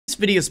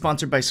video is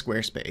sponsored by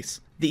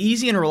Squarespace, the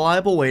easy and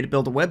reliable way to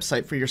build a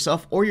website for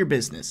yourself or your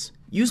business.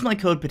 Use my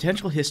code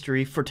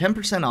POTENTIALHISTORY for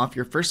 10% off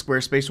your first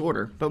Squarespace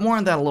order, but more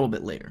on that a little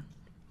bit later.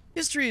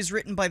 History is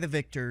written by the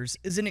victors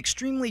is an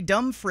extremely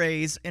dumb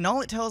phrase, and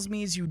all it tells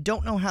me is you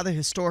don't know how the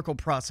historical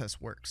process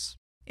works.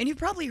 And you've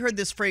probably heard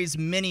this phrase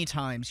many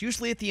times,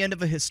 usually at the end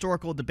of a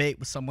historical debate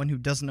with someone who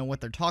doesn't know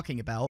what they're talking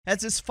about,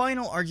 as his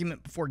final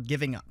argument before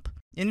giving up.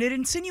 And it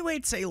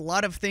insinuates a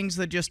lot of things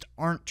that just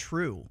aren't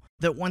true.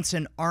 That once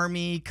an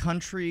army,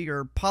 country,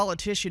 or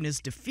politician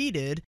is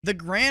defeated, the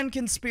grand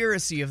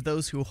conspiracy of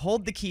those who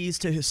hold the keys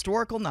to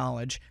historical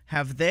knowledge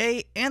have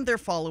they and their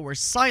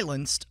followers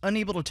silenced,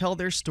 unable to tell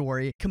their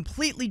story,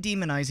 completely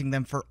demonizing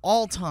them for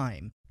all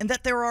time. And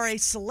that there are a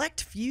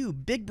select few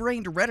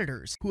big-brained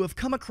Redditors who have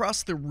come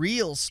across the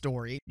real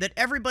story that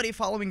everybody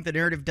following the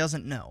narrative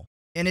doesn't know.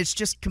 And it's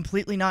just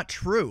completely not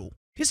true.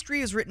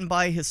 History is written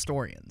by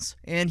historians,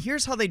 and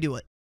here's how they do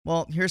it.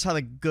 Well, here's how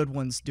the good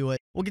ones do it.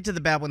 We'll get to the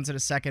bad ones in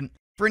a second.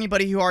 For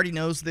anybody who already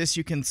knows this,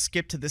 you can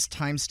skip to this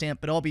timestamp,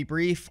 but I'll be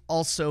brief.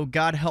 Also,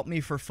 God help me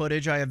for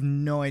footage. I have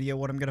no idea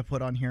what I'm going to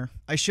put on here.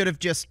 I should have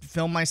just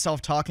filmed myself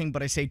talking,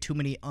 but I say too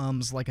many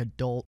ums like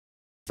adult.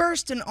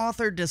 First, an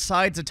author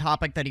decides a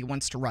topic that he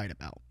wants to write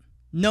about.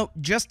 Note,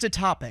 just a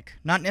topic,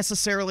 not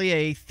necessarily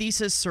a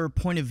thesis or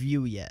point of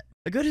view yet.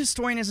 A good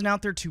historian isn't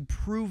out there to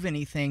prove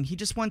anything, he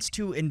just wants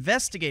to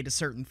investigate a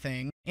certain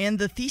thing, and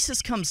the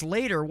thesis comes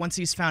later once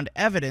he's found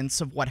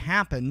evidence of what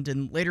happened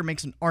and later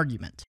makes an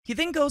argument. He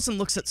then goes and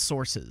looks at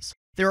sources.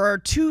 There are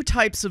two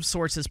types of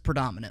sources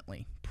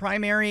predominantly,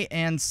 primary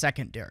and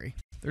secondary.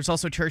 There's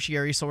also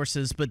tertiary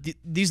sources, but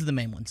these are the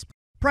main ones.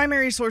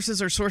 Primary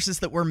sources are sources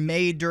that were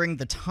made during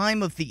the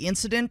time of the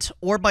incident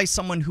or by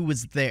someone who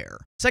was there.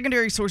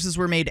 Secondary sources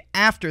were made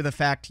after the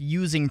fact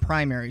using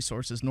primary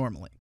sources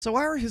normally. So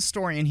our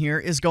historian here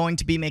is going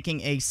to be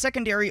making a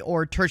secondary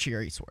or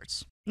tertiary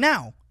source.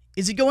 Now,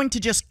 is he going to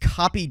just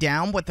copy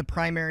down what the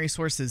primary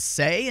sources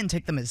say and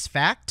take them as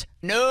fact?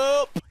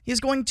 Nope!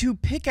 He's going to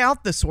pick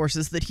out the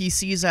sources that he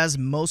sees as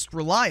most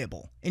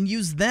reliable and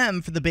use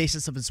them for the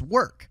basis of his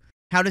work.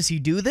 How does he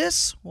do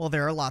this? Well,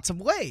 there are lots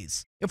of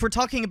ways. If we're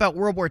talking about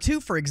World War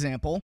II, for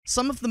example,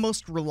 some of the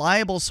most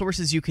reliable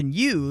sources you can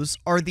use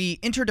are the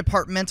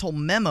interdepartmental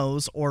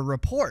memos or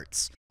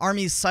reports.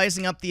 Armies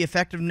sizing up the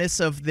effectiveness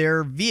of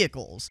their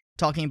vehicles,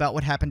 talking about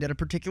what happened at a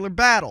particular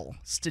battle,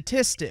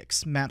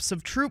 statistics, maps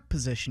of troop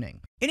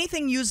positioning.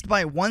 Anything used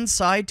by one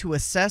side to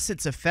assess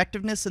its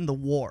effectiveness in the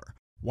war.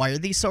 Why are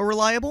these so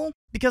reliable?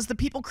 Because the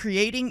people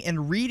creating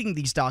and reading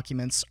these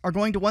documents are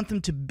going to want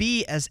them to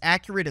be as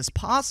accurate as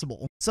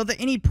possible so that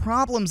any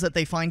problems that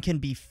they find can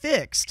be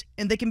fixed,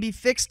 and they can be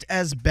fixed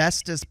as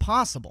best as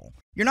possible.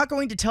 You're not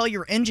going to tell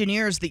your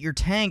engineers that your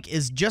tank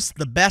is just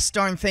the best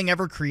darn thing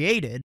ever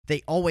created,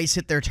 they always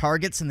hit their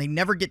targets and they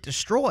never get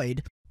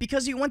destroyed,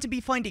 because you want to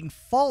be finding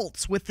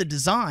faults with the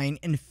design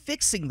and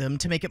fixing them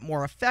to make it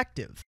more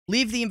effective.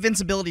 Leave the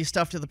invincibility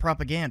stuff to the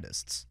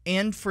propagandists,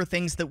 and for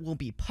things that will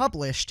be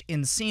published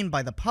and seen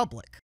by the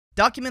public.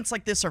 Documents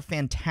like this are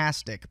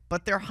fantastic,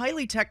 but they're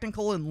highly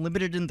technical and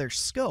limited in their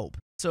scope.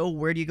 So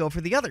where do you go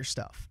for the other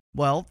stuff?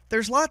 Well,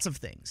 there's lots of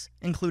things,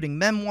 including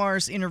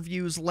memoirs,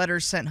 interviews,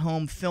 letters sent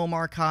home, film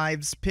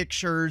archives,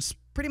 pictures,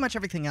 pretty much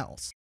everything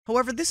else.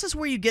 However, this is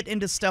where you get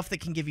into stuff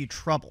that can give you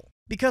trouble.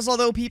 Because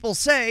although people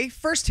say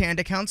first-hand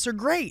accounts are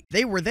great,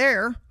 they were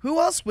there, who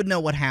else would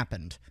know what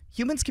happened?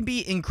 Humans can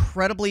be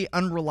incredibly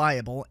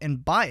unreliable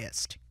and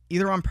biased,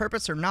 either on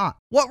purpose or not.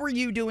 What were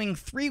you doing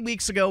 3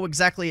 weeks ago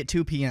exactly at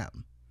 2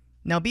 p.m.?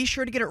 Now be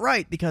sure to get it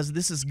right, because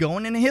this is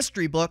going in a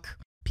history book.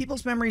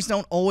 People's memories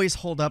don't always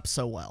hold up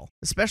so well,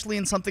 especially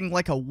in something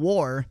like a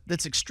war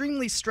that's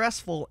extremely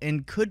stressful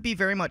and could be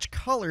very much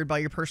colored by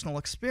your personal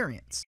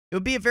experience. It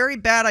would be a very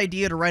bad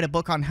idea to write a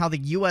book on how the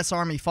US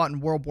Army fought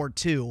in World War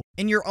II,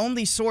 and your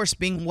only source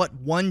being what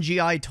one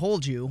GI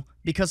told you,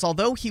 because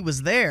although he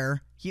was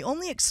there, he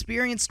only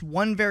experienced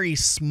one very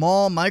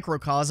small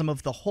microcosm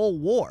of the whole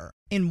war.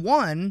 And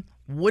one,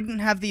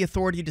 wouldn't have the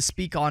authority to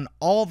speak on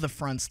all the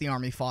fronts the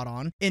army fought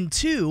on, and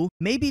two,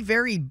 may be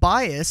very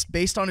biased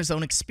based on his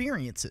own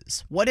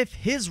experiences. What if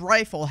his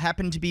rifle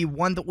happened to be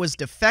one that was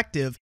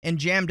defective and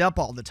jammed up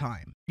all the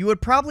time? You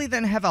would probably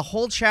then have a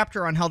whole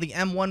chapter on how the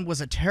M1 was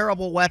a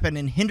terrible weapon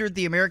and hindered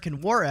the American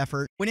war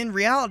effort, when in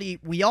reality,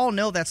 we all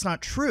know that's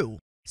not true.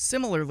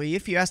 Similarly,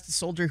 if you asked a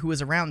soldier who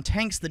was around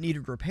tanks that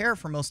needed repair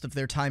for most of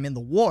their time in the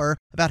war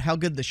about how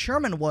good the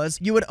Sherman was,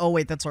 you would, oh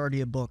wait, that's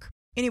already a book.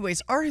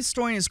 Anyways, our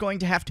historian is going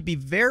to have to be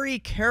very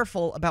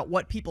careful about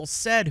what people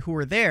said who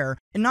were there,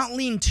 and not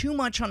lean too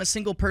much on a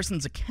single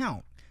person's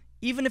account,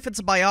 even if it's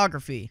a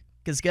biography.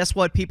 Because guess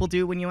what people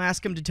do when you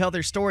ask them to tell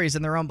their stories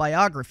in their own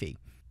biography?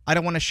 I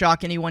don't want to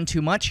shock anyone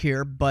too much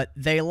here, but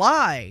they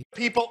lie.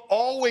 People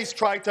always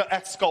try to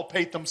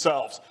exculpate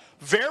themselves.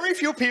 Very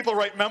few people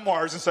write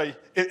memoirs and say,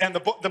 and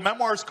the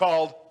memoir is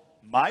called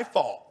My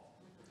Fault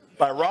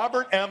by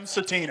Robert M.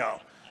 Citino.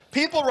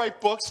 People write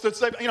books that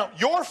say,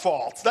 your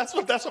fault. That's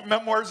what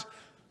memoirs,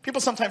 people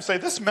sometimes say,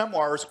 this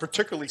memoir is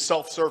particularly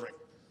self-serving.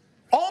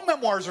 All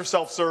memoirs are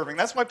self-serving.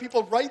 That's why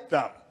people write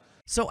them.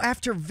 So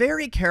after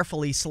very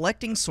carefully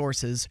selecting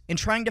sources and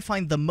trying to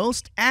find the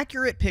most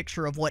accurate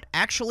picture of what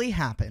actually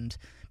happened,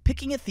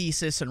 picking a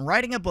thesis and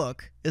writing a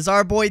book, is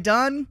our boy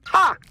done?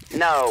 Ha!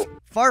 No.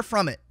 Far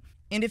from it.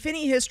 And if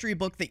any history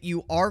book that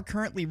you are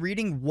currently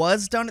reading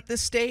was done at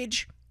this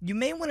stage, you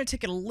may want to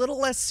take it a little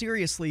less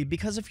seriously,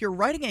 because if you're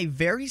writing a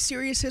very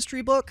serious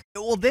history book, it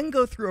will then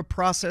go through a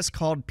process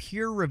called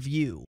peer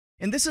review.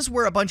 And this is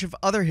where a bunch of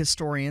other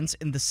historians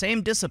in the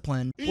same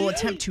discipline will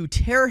attempt to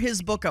tear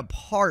his book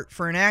apart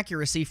for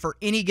inaccuracy for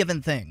any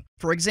given thing.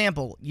 For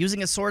example,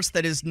 using a source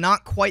that is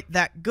not quite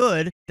that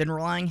good, then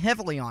relying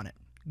heavily on it.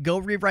 Go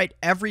rewrite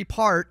every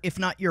part, if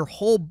not your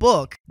whole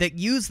book, that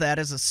use that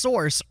as a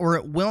source, or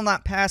it will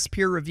not pass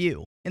peer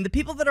review. And the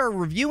people that are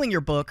reviewing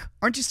your book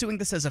aren't just doing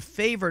this as a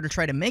favor to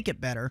try to make it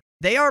better.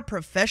 They are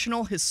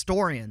professional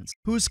historians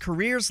whose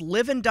careers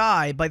live and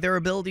die by their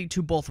ability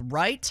to both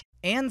write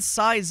and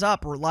size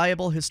up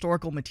reliable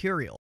historical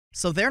material.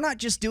 So they're not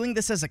just doing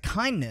this as a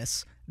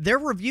kindness. Their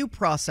review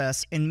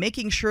process and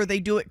making sure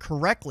they do it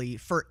correctly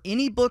for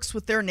any books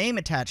with their name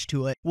attached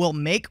to it will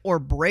make or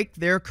break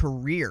their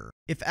career.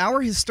 If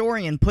our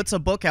historian puts a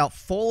book out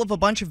full of a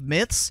bunch of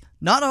myths,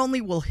 not only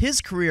will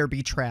his career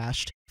be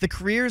trashed, the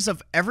careers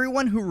of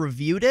everyone who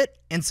reviewed it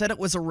and said it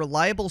was a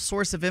reliable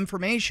source of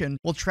information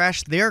will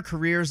trash their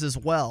careers as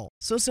well.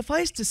 So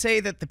suffice to say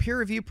that the peer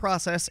review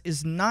process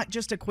is not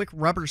just a quick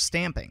rubber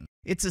stamping.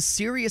 It's a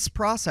serious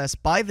process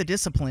by the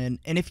discipline,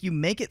 and if you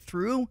make it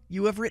through,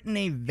 you have written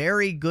a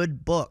very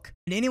good book.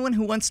 And anyone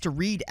who wants to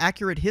read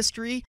accurate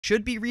history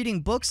should be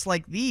reading books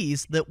like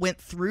these that went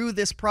through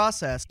this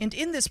process. And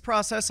in this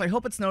process, I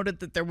hope it's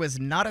noted that there was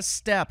not a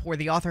step where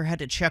the author had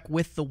to check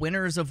with the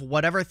winners of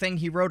whatever thing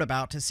he wrote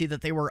about to see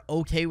that they were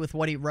okay with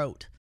what he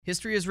wrote.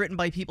 History is written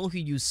by people who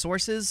use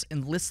sources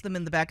and list them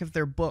in the back of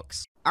their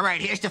books. All right,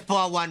 here's the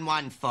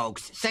 411,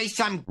 folks. Say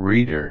some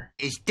reader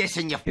is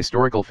dissing your...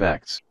 historical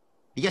facts.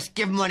 You just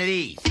give him one of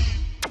these.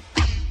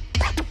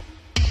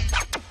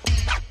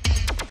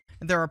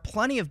 There are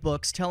plenty of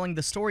books telling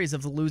the stories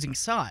of the losing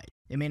side.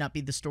 It may not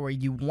be the story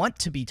you want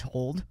to be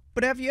told,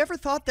 but have you ever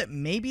thought that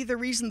maybe the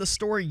reason the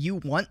story you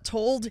want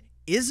told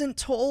isn't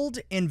told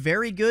in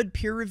very good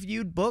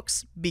peer-reviewed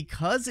books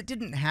because it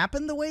didn't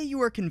happen the way you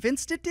were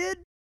convinced it did?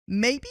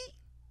 Maybe?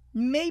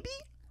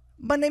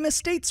 My name is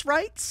States'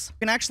 Rights.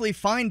 You can actually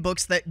find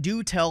books that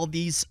do tell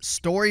these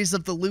stories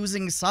of the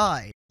losing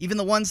side, even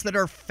the ones that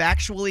are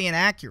factually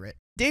inaccurate.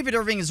 David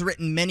Irving has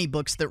written many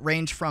books that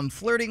range from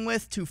flirting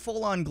with to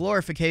full-on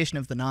glorification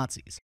of the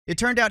Nazis. It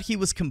turned out he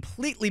was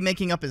completely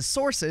making up his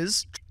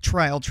sources,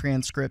 trial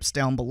transcripts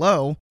down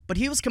below, but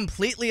he was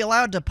completely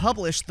allowed to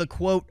publish the,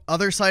 quote,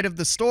 other side of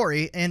the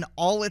story and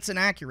all its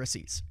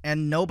inaccuracies,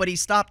 and nobody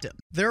stopped him.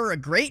 There are a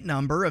great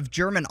number of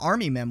German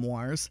army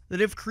memoirs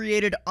that have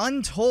created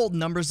untold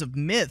numbers of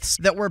myths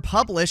that were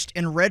published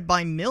and read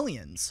by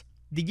millions.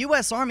 The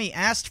U.S. Army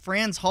asked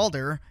Franz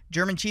Halder,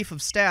 German Chief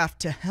of Staff,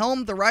 to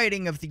helm the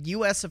writing of the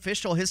U.S.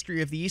 official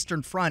history of the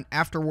Eastern Front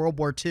after World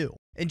War II,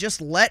 and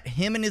just let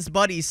him and his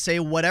buddies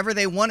say whatever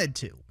they wanted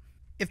to.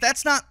 If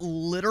that's not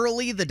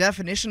literally the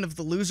definition of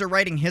the loser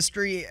writing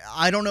history,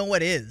 I don't know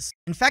what is.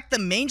 In fact, the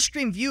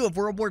mainstream view of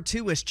World War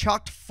II is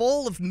chocked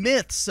full of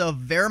myths of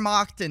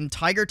Wehrmacht and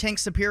Tiger tank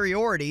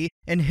superiority,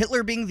 and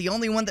Hitler being the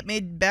only one that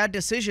made bad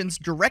decisions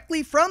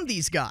directly from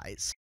these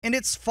guys. And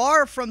it's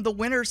far from the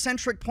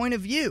winner-centric point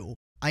of view.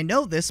 I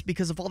know this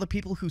because of all the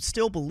people who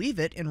still believe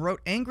it and wrote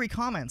angry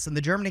comments in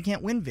the Germany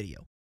Can't Win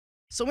video.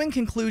 So in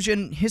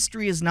conclusion,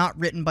 history is not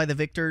written by the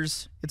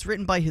victors, it's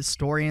written by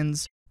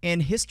historians,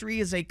 and history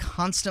is a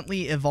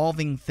constantly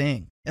evolving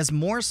thing. As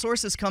more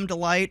sources come to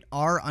light,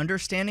 our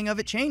understanding of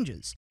it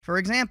changes. For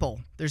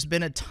example, there's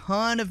been a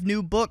ton of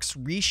new books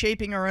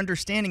reshaping our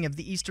understanding of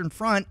the Eastern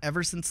Front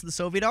ever since the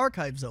Soviet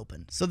archives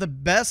opened. So the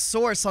best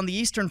source on the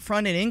Eastern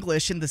Front in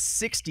English in the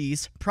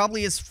 60s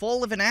probably is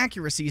full of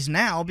inaccuracies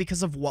now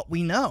because of what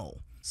we know.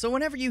 So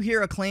whenever you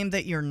hear a claim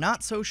that you're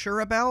not so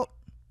sure about,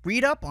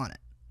 read up on it.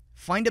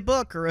 Find a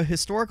book or a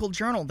historical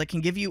journal that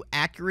can give you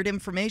accurate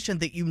information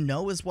that you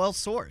know is well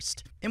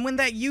sourced. And when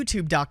that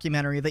YouTube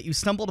documentary that you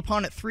stumbled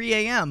upon at 3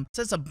 a.m.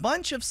 says a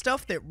bunch of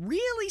stuff that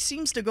really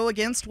seems to go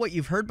against what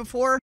you've heard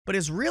before, but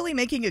is really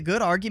making a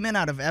good argument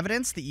out of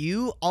evidence that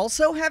you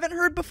also haven't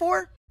heard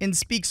before, and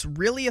speaks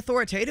really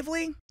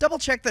authoritatively, double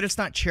check that it's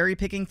not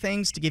cherry-picking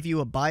things to give you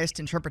a biased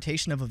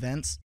interpretation of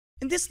events.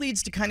 And this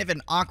leads to kind of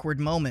an awkward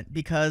moment,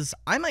 because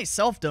I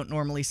myself don't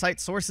normally cite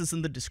sources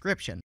in the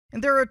description.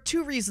 And there are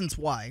two reasons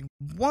why.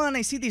 One,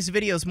 I see these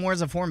videos more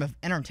as a form of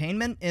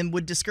entertainment and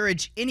would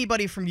discourage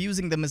anybody from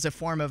using them as a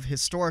form of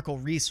historical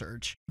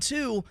research.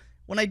 Two,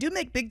 when I do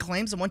make big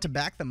claims and want to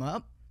back them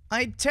up,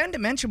 I tend to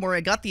mention where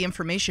I got the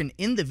information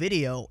in the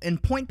video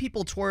and point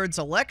people towards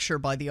a lecture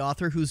by the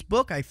author whose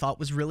book I thought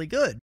was really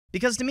good.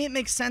 Because to me it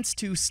makes sense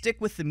to stick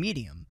with the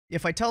medium.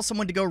 If I tell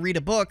someone to go read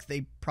a book,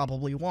 they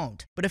probably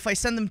won't. But if I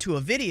send them to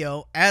a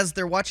video, as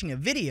they're watching a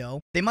video,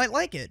 they might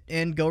like it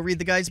and go read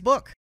the guy's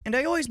book. And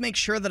I always make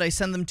sure that I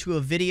send them to a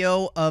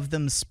video of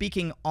them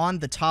speaking on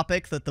the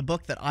topic that the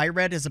book that I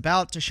read is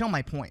about to show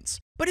my points.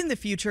 But in the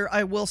future,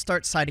 I will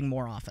start citing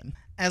more often.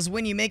 as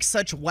when you make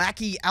such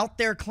wacky out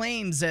there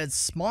claims as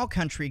small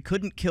country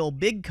couldn't kill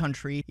big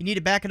country, you need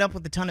to back it up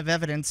with a ton of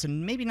evidence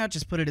and maybe not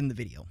just put it in the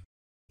video.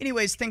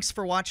 Anyways, thanks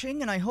for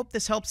watching, and I hope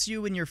this helps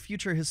you in your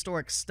future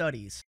historic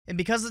studies. And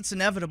because it's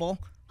inevitable,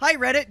 hi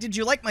Reddit, did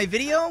you like my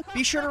video?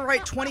 Be sure to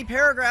write 20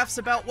 paragraphs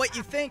about what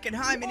you think and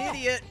how I'm an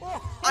idiot.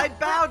 I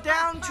bow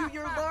down to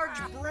your large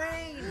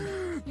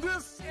brain.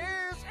 This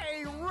is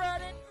a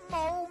Reddit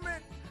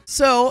moment.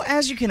 So,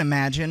 as you can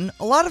imagine,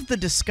 a lot of the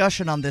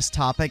discussion on this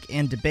topic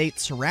and debate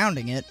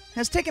surrounding it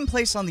has taken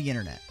place on the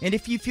internet. And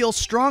if you feel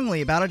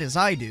strongly about it as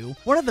I do,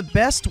 one of the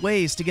best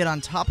ways to get on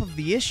top of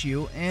the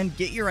issue and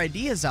get your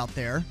ideas out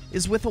there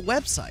is with a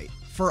website,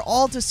 for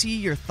all to see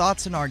your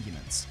thoughts and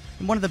arguments.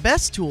 And one of the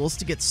best tools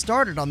to get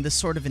started on this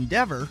sort of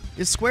endeavor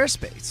is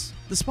Squarespace,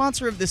 the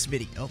sponsor of this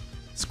video.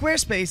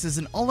 Squarespace is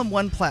an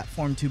all-in-one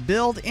platform to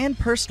build and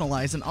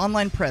personalize an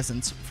online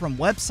presence, from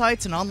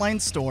websites and online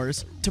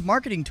stores to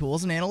marketing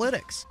tools and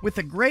analytics, with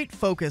a great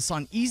focus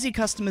on easy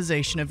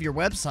customization of your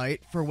website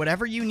for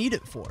whatever you need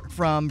it for,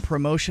 from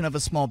promotion of a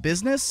small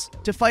business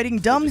to fighting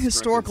dumb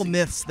historical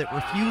myths that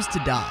refuse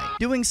to die.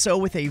 Doing so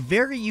with a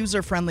very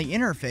user-friendly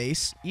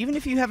interface, even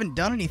if you haven't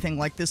done anything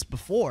like this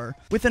before,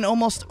 with an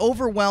almost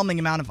overwhelming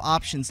amount of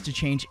options to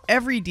change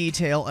every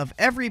detail of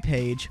every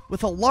page,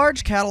 with a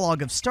large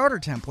catalog of starter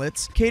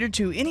templates catered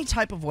to any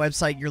type of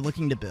website you're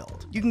looking to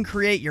build. You can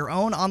create your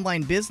own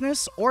online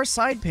business or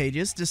side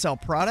pages to sell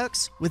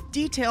products, with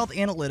detailed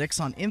analytics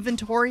on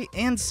inventory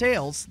and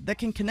sales that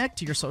can connect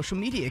to your social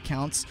media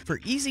accounts for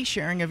easy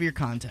sharing of your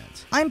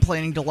content. I'm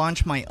planning to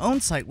launch my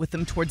own site with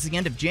them towards the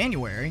end of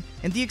January,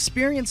 and the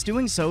experience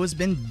doing so has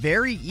been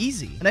very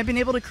easy, and I've been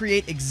able to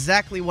create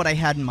exactly what I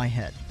had in my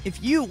head.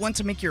 If you want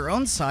to make your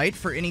own site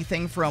for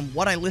anything from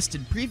what I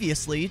listed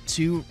previously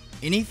to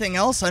anything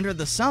else under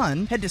the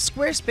sun, head to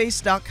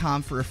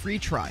squarespace.com for a free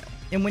trial.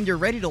 And when you're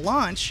ready to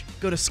launch,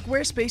 go to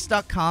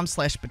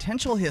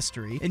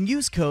squarespace.com/potentialhistory and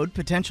use code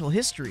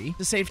potentialhistory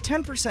to save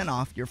 10%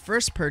 off your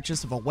first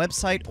purchase of a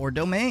website or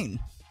domain.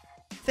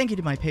 Thank you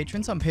to my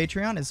patrons on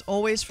Patreon, as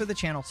always, for the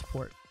channel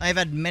support. I have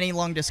had many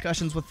long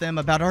discussions with them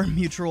about our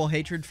mutual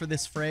hatred for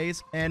this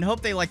phrase, and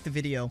hope they like the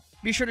video.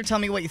 Be sure to tell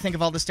me what you think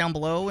of all this down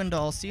below, and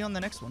I'll see you on the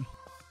next one.